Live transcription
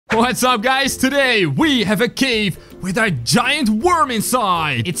What's up, guys? Today we have a cave with a giant worm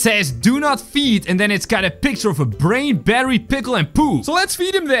inside. It says do not feed, and then it's got a picture of a brain, battery, pickle, and poo. So let's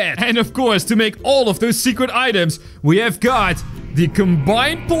feed him that. And of course, to make all of those secret items, we have got the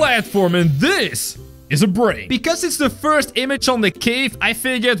combined platform, and this is a brain. Because it's the first image on the cave, I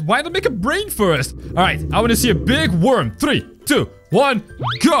figured, why not make a brain first? All right, I want to see a big worm. 3, 2, 1,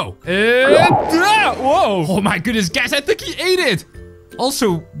 go. And whoa. Oh my goodness, guys, I think he ate it.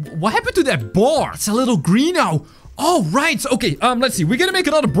 Also, what happened to that bar? It's a little green now. Oh, right. Okay, let's see. We're gonna make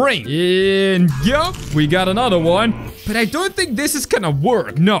another brain. In go. We got another one. But I don't think this is gonna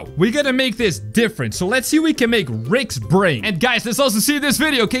work. No, we're gonna make this different. So let's see if we can make Rick's brain. And guys, let's also see this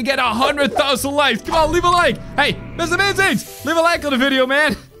video can get 100,000 likes. Come on, leave a like. Hey, Mr. Meeseeks, leave a like on the video,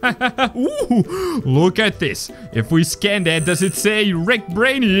 man. Ooh, look at this. If we scan that, does it say Rick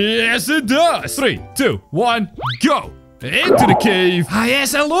brain? Yes, it does. 3, 2, 1, go. Into the cave. Ah,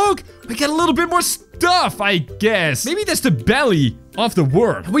 yes, and look, we get a little bit more stuff, I guess. Maybe that's the belly of the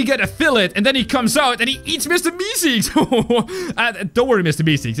worm. We gotta fill it, and then he comes out and he eats Mr. Meeseeks. Don't worry, Mr.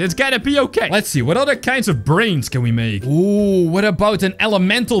 Meeseeks. It's gonna be okay. Let's see, what other kinds of brains can we make? Ooh, what about an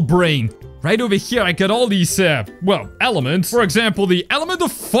elemental brain? Right over here, I got all these, well, elements. For example, the element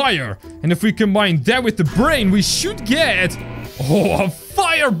of fire. And if we combine that with the brain, we should get... oh, a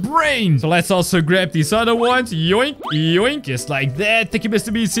fire brain! So let's also grab these other ones. Yoink, yoink, just like that. Thank you,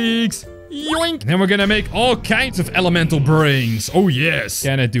 Mr. Meeseeks. Yoink. Then we're gonna make all kinds of elemental brains. Oh, yes.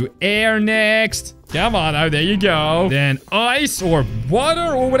 Gonna do air next. Come on, now, there you go. Then ice or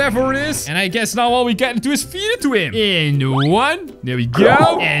water or whatever it is. And I guess now all we gotta do is feed it to him. In 1. There we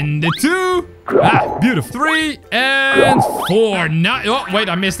go. And 2. Ah, beautiful. 3 and 4. Oh, wait,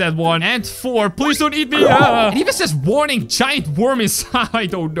 I missed that one. And 4. Please don't eat me. It even says warning, giant worm inside. I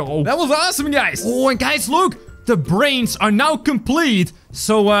don't know. That was awesome, guys. Oh, and guys, look. The brains are now complete.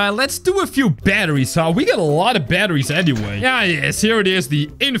 So, let's do a few batteries, huh? We got a lot of batteries anyway. Yeah, yes, here it is, the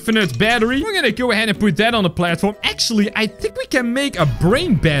infinite battery. We're gonna go ahead and put that on the platform. Actually, I think we can make a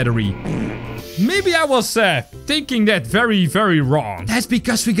brain battery. Maybe I was, thinking that very, very wrong. That's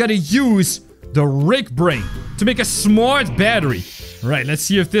because we gotta use the Rick brain to make a smart battery. Right, let's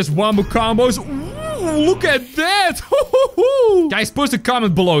see if this wombo combos. Ooh, look at that. Guys, post a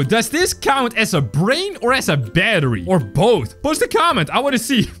comment below. Does this count as a brain or as a battery? Or both? Post a comment. I want to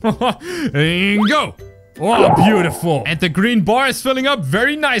see. And go. Oh, beautiful. And the green bar is filling up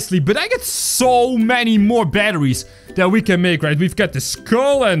very nicely. But I get so many more batteries that we can make, right? We've got the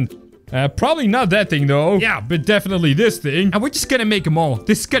skull and... probably not that thing, though. Yeah, but definitely this thing. And we're just gonna make them all.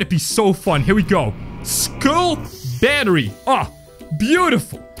 This is gonna be so fun. Here we go. Skull battery. Oh,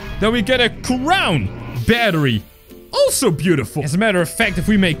 beautiful. Then we get a crown battery. Also beautiful. As a matter of fact, if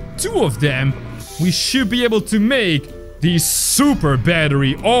we make 2 of them, we should be able to make the super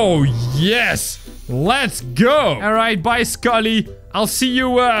battery. Oh, yes. Let's go. All right, bye, Scully. I'll see you,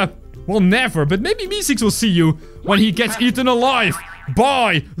 well, never. But maybe Meeseeks will see you when he gets eaten alive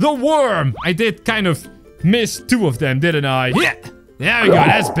by the worm. I did kind of miss 2 of them, didn't I? Yeah. There we go,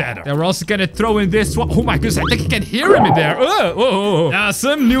 that's better. Then we're also gonna throw in this one. Oh my goodness, I think I can hear him in there.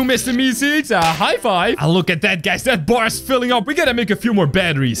 Awesome, new Mr. Meeseeks. High five. Look at that, guys. That bar is filling up. We gotta make a few more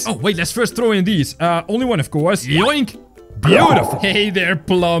batteries. Oh, wait, let's first throw in these. Only one, of course. Yoink. Beautiful. Hey there,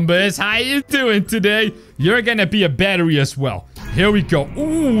 Plumbus. How you doing today? You're gonna be a battery as well. Here we go.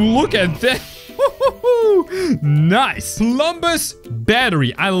 Ooh, look at that. Nice. Plumbus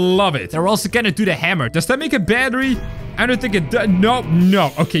battery. I love it. They're also gonna do the hammer. Does that make a battery? I don't think it does. No,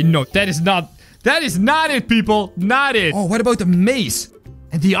 no. Okay, no. That is not it, people. Not it. Oh, what about the mace?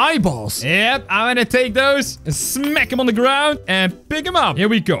 And the eyeballs? Yep, I'm gonna take those and smack them on the ground and pick them up. Here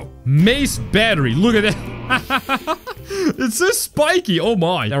we go. Mace battery. Look at that. It's so spiky. Oh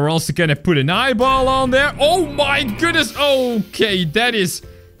my. Then we're also gonna put an eyeball on there. Oh my goodness. Okay, that is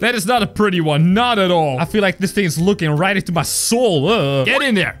not a pretty one. Not at all. I feel like this thing is looking right into my soul. Get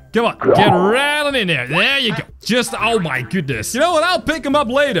in there. Come on. Get right on in there. There you go. Just, oh my goodness. You know what? I'll pick him up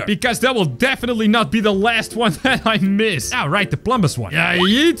later. Because that will definitely not be the last one that I miss. All right, the Plumbus one. Yeah,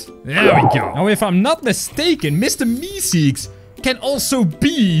 eat. There we go. Now, if I'm not mistaken, Mr. Meeseeks can also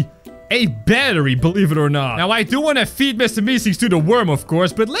be a battery, believe it or not. Now, I do want to feed Mr. Meeseeks to the worm, of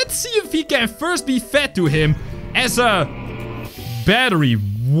course. But let's see if he can first be fed to him as a battery.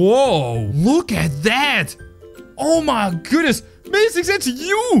 Whoa, look at that. Oh my goodness. Meeseeks, it's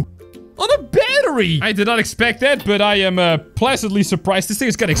you on a battery. I did not expect that, but I am pleasantly surprised. This thing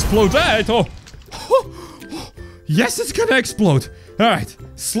is gonna explode. Right? Oh. Yes, it's gonna explode. All right,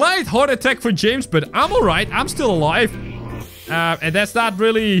 slight heart attack for James, but I'm all right. I'm still alive. And that's not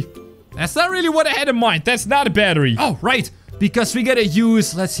really what I had in mind. That's not a battery. Oh, right. because we gotta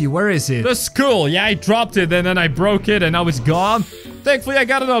use, let's see, where is it? The skull. Yeah, I dropped it and then I broke it and now it's gone. Thankfully, I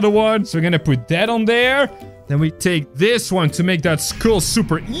got another one. So we're gonna put that on there. Then we take this one to make that skull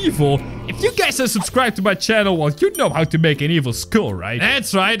super evil. If you guys are subscribed to my channel, well, you know how to make an evil skull, right?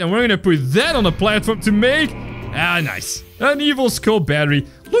 That's right. And we're gonna put that on the platform to make... nice. An evil skull battery.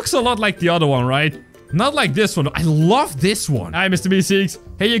 Looks a lot like the other one, right? Not like this one. I love this one. Hi, Mr. Meeseeks.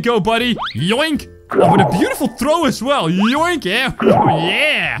 Here you go, buddy. Yoink. Oh, with a beautiful throw as well. Yoink, yeah.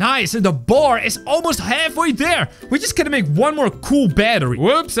 Yeah. Nice, and the bar is almost halfway there. We just gotta make one more cool battery.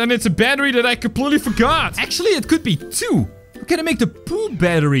 Whoops, and it's a battery that I completely forgot. Actually, it could be two. We gotta make the poop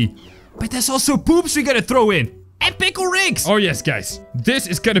battery. But there's also poops we gotta throw in. And pickle rigs. Oh, yes, guys. This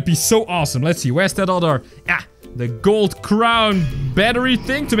is gonna be so awesome. Let's see, where's that other... the gold crown battery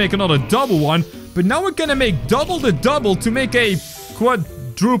thing to make another double one. But now we're gonna make double the double to make a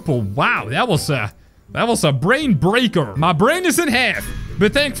quadruple. Wow, that was a brain breaker. My brain is in half.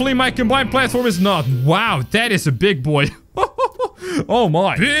 But thankfully, my combined platform is not. Wow, that is a big boy. Oh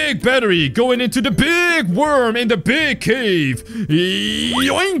my. Big battery going into the big worm in the big cave.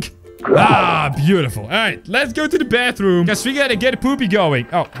 Yoink. Ah, beautiful. All right, let's go to the bathroom because we gotta get a poopy going.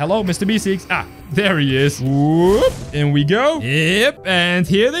 Oh, hello, Mr. Meeseeks. There he is. Whoop. In we go. Yep, and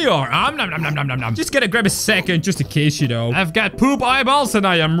here they are. Nom, nom, nom, nom, nom, nom. Just gotta grab a second just in case, you know. I've got poop eyeballs and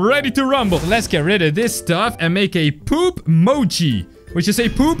I am ready to rumble. So let's get rid of this stuff and make a poop emoji. Which is a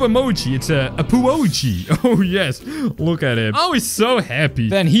poop emoji. It's a poo-oji. Oh, yes. Look at him. Oh, he's so happy.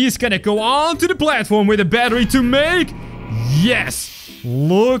 Then he's gonna go onto the platform with a battery to make... Yes.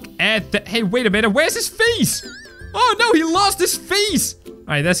 Look at that. Hey, wait a minute. Where's his face? Oh, no. He lost his face. All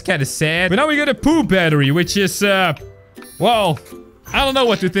right, that's kind of sad. But now we got a poop battery, which is, well, I don't know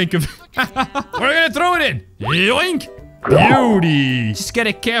what to think of. We're gonna throw it in. Yoink. Beauty. Just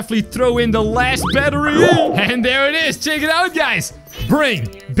gotta carefully throw in the last battery. And there it is. Check it out, guys. Brain,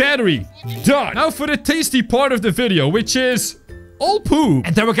 battery, done. Now for the tasty part of the video, which is all poop.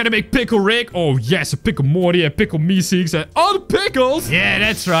 And then we're gonna make Pickle Rick. Oh, yes, a Pickle Morty, a Pickle Meeseeks, and all the pickles. Yeah,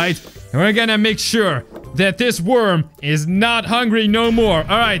 that's right. And we're gonna make sure that this worm is not hungry no more.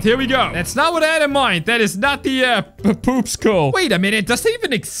 All right, here we go. That's not what I had in mind. That is not the poop skull. Wait a minute, does it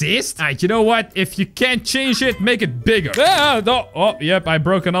even exist? All right, you know what? If you can't change it, make it bigger. No. Oh, yep, I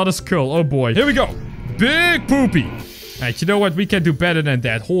broke another skull. Oh, boy. Here we go. Big poopy. All right, you know what? We can do better than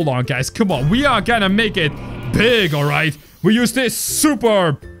that. Hold on, guys. Come on. We are gonna make it big, all right? We use this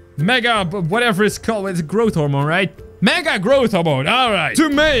super mega, whatever it's called. It's growth hormone, right? Mega growth hormone. All right. To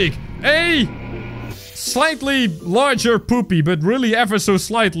make a slightly larger poopy, but really ever so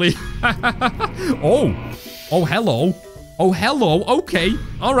slightly. Oh, hello. Oh, hello. Okay.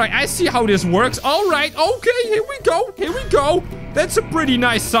 All right. I see how this works. All right. Okay. Here we go. Here we go. That's a pretty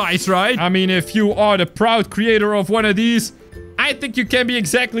nice size, right? I mean, if you are the proud creator of one of these, I think you can be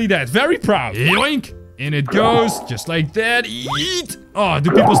exactly that. Very proud. Yoink. In it goes. Just like that. Eat. Oh,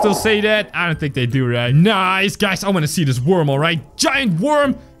 do people still say that? I don't think they do, right? Nice. Guys, I want to see this worm, all right? Giant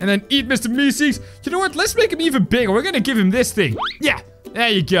worm. And then eat Mr. Meeseeks. You know what? Let's make him even bigger. We're going to give him this thing. Yeah. There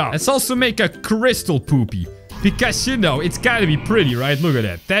you go. Let's also make a crystal poopy. Because, you know, it's gotta be pretty, right? Look at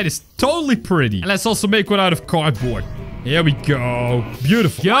that. That is totally pretty. And let's also make one out of cardboard. Here we go.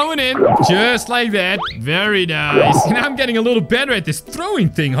 Beautiful. Going in. Just like that. Very nice. And I'm getting a little better at this throwing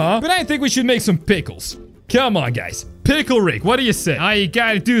thing, huh? But I think we should make some pickles. Come on, guys. Pickle Rick. What do you say? All you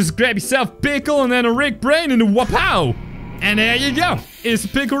gotta do is grab yourself pickle and then a Rick brain and a wapow. And there you go. It's a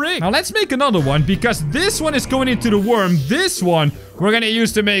Pickle Rick. Now let's make another one because this one is going into the worm. This one we're gonna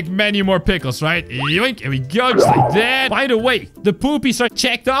use to make many more pickles, right? Yoink. Here we go. Just like that. By the way, the poopies are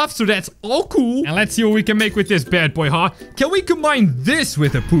checked off, so that's all cool. And let's see what we can make with this bad boy, huh? Can we combine this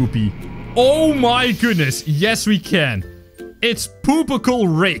with a poopy? Oh my goodness. Yes, we can. It's Poopical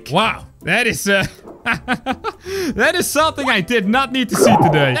Rick. Wow. That is, that is something I did not need to see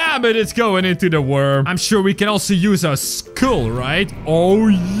today. Ah, but it's going into the worm. I'm sure we can also use our skull, right? Oh,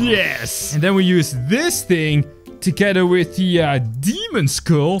 yes. And then we use this thing together with the demon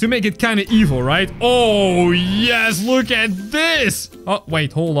skull to make it kind of evil, right? Oh, yes. Look at this. Oh,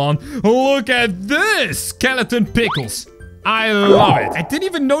 wait. Hold on. Look at this. Skeleton pickles. I love it. I didn't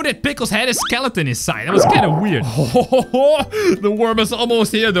even know that pickles had a skeleton inside. That was kind of weird. Oh, the worm is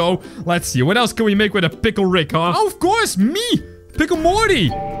almost here, though. Let's see. What else can we make with a Pickle Rick, huh? Oh, of course, me. Pickle Morty.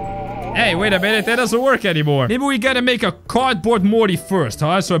 Hey, wait a minute. That doesn't work anymore. Maybe we gotta make a cardboard Morty first,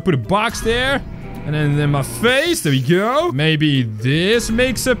 huh? So I put a box there. And then my face. There we go. Maybe this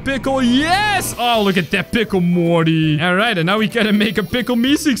makes a pickle. Yes! Oh, look at that Pickle Morty. All right, and now we gotta make a Pickle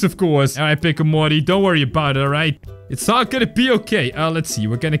Meeseeks, of course. All right, Pickle Morty. Don't worry about it, all right? It's all gonna be okay. Let's see.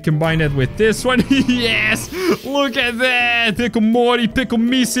 We're gonna combine that with this one. Yes! Look at that! Pickle Morty, Pickle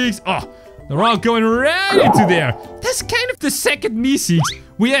Meeseeks. Oh, they're all going right into there. That's kind of the second Meeseeks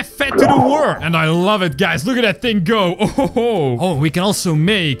we have fed to the worm. And I love it, guys. Look at that thing go. Oh, we can also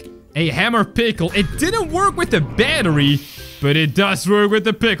make a hammer pickle. It didn't work with the battery, but it does work with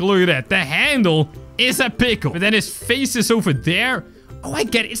the pickle. Look at that. The handle is a pickle. But then his face is over there. Oh, I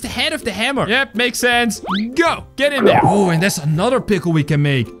get it. It's the head of the hammer. Yep, makes sense. Go. Get in there. Oh, and there's another pickle we can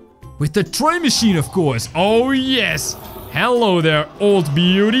make. With the tray machine, of course. Oh, yes. Hello there, old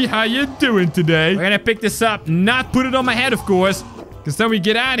beauty. How you doing today? We're gonna pick this up. Not put it on my head, of course. Because then we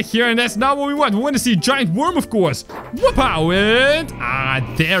get out of here, and that's not what we want. We want to see a giant worm, of course. Whoop-ow, and...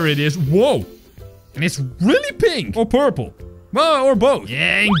 there it is. Whoa. And it's really pink. Or purple. Well, or both.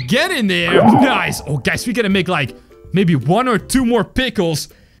 Yeah, and get in there. Nice. Oh, guys, we gotta make, like... maybe 1 or 2 more pickles.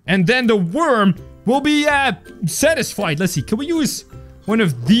 And then the worm will be satisfied. Let's see. Can we use one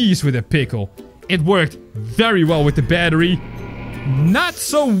of these with a pickle? It worked very well with the battery. Not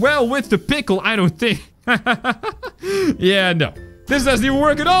so well with the pickle, I don't think. Yeah, no. This doesn't even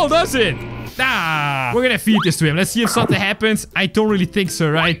work at all, does it? We're gonna feed this to him. Let's see if something happens. I don't really think so,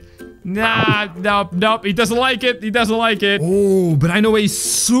 right? Nope. He doesn't like it. He doesn't like it. Oh, but I know a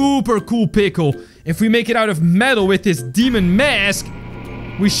super cool pickle. If we make it out of metal with this demon mask,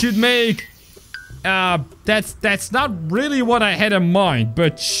 we should make... that's not really what I had in mind,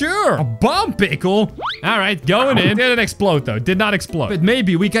 but sure. A bomb pickle. All right, going in. Didn't explode, though. Did not explode. But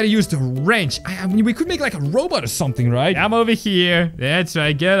maybe we gotta use the wrench. I mean, we could make like a robot or something, right? I'm over here. That's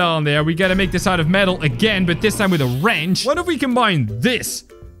right. Get on there. We gotta make this out of metal again, but this time with a wrench. What if we combine this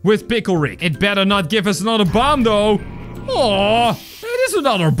with Pickle Rick? It better not give us another bomb, though. Aww. It is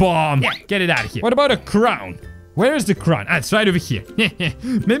another bomb. Yeah, get it out of here. What about a crown? Where is the crown? It's right over here.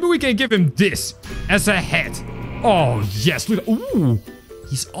 Maybe we can give him this as a hat. Oh, yes. Look. Ooh.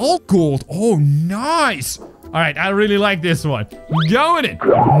 He's all gold. Oh, nice. All right, I really like this one. Going in.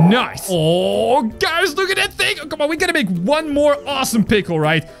 Nice. Oh, guys, look at that thing. Oh, come on, we gotta make one more awesome pickle,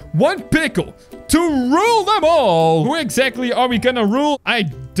 right? One pickle to rule them all. Who exactly are we gonna rule? I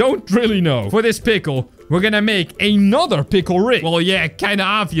don't really know. For this pickle, we're gonna make another Pickle Rick. Well, yeah, kinda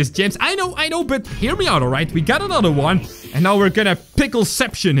obvious, James. I know, but hear me out, all right? We got another one, and now we're gonna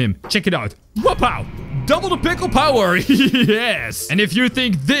pickleception him. Check it out. Whoop-ow. Double the pickle power. Yes. And if you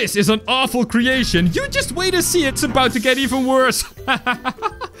think this is an awful creation, you just wait and see. It's about to get even worse.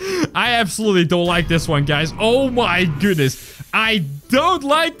 I absolutely don't like this one, guys. Oh my goodness. I don't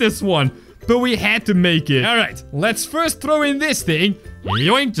like this one. But we had to make it. All right. Let's first throw in this thing.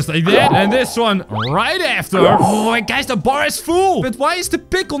 Yoink, just like that. And this one right after. Oh, and guys, the bar is full. But why is the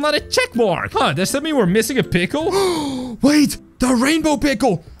pickle not a check mark? Huh, does that mean we're missing a pickle? Wait, the rainbow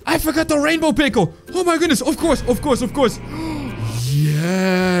pickle. I forgot the rainbow pickle. Oh my goodness, of course.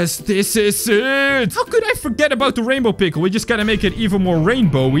 Yes, this is it. How could I forget about the rainbow pickle? We just gotta make it even more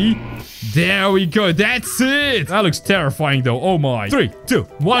rainbowy. There we go. That's it. That looks terrifying, though. Oh, my. 3, 2,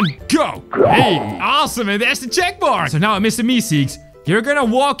 1, go. Hey, awesome. And there's the check bar. So now, Mr. Meeseeks, you're gonna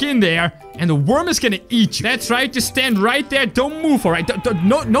walk in there, and the worm is gonna eat you. That's right. Just stand right there. Don't move, all right?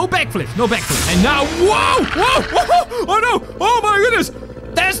 No backflips. No backflips. And now, whoa. Oh, no. Oh, my goodness.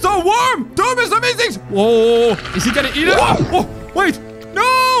 That's the worm. Don't Mr. Meeseeks. Whoa. Is he gonna eat it? Oh, wait.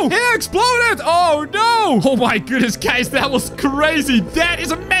 No! It exploded! Oh, no! Oh, my goodness, guys. That was crazy. That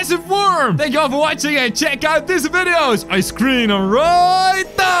is a massive worm. Thank you all for watching and check out these videos. I screen right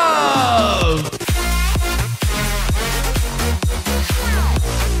now.